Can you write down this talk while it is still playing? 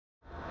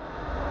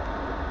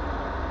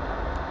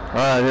All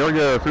right, here we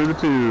go, through the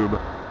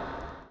tube.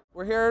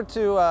 We're here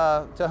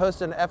to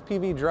host an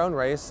FPV drone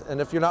race,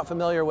 and if you're not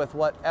familiar with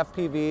what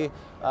FPV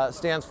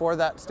stands for,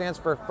 that stands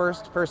for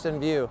first person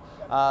view.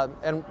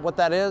 And what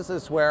that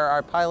is where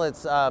our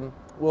pilots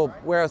will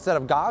wear a set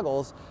of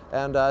goggles,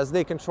 and as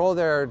they control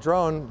their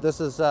drone,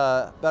 this is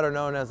better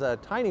known as a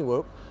tiny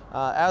whoop,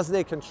 as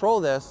they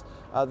control this,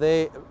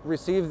 they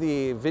receive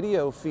the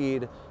video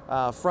feed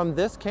from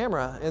this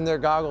camera in their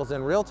goggles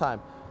in real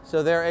time.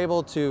 So they're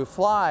able to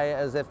fly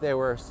as if they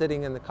were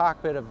sitting in the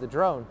cockpit of the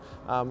drone,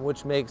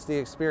 which makes the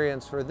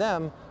experience for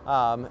them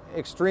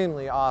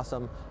extremely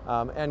awesome.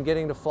 And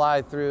getting to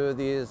fly through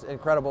these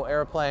incredible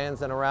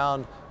airplanes and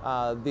around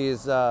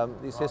these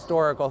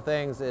historical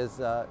things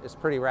is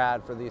pretty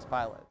rad for these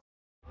pilots.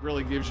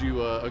 Really gives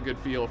you a good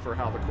feel for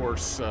how the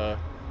course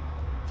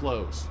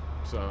flows.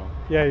 So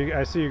yeah,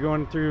 I see you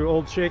going through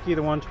Old Shaky,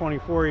 the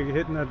 124. You're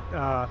hitting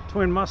the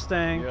twin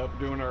Mustang. Yep,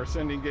 doing our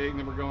ascending gate, and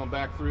then we're going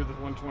back through the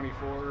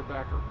 124,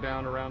 back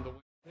down around the.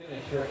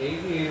 Finisher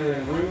aviator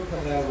in route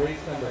coming out of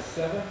race number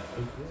 7.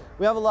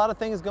 We have a lot of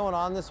things going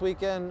on this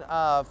weekend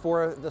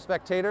for the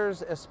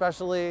spectators,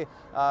 especially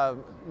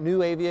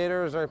new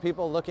aviators or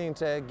people looking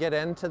to get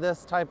into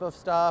this type of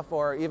stuff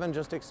or even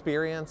just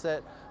experience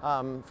it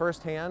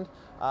firsthand.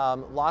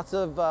 Lots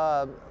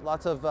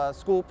of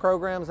school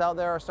programs out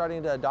there are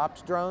starting to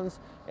adopt drones,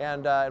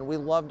 and we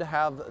love to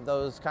have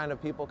those kind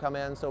of people come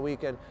in so we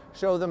can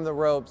show them the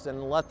ropes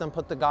and let them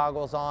put the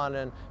goggles on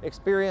and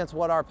experience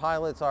what our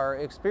pilots are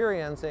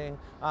experiencing,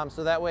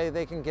 so that way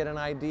they can get an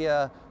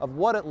idea of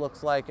what it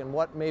looks like and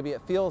what maybe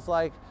it feels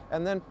like,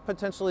 and then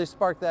potentially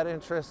spark that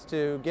interest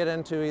to get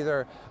into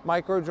either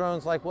micro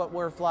drones like what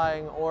we're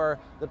flying or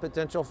the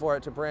potential for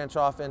it to branch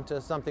off into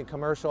something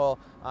commercial,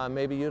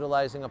 maybe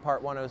utilizing a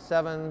Part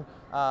 107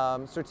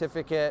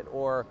 certificate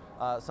or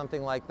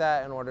something like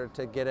that in order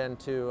to get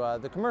into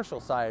the commercial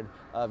side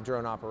of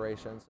drone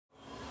operations.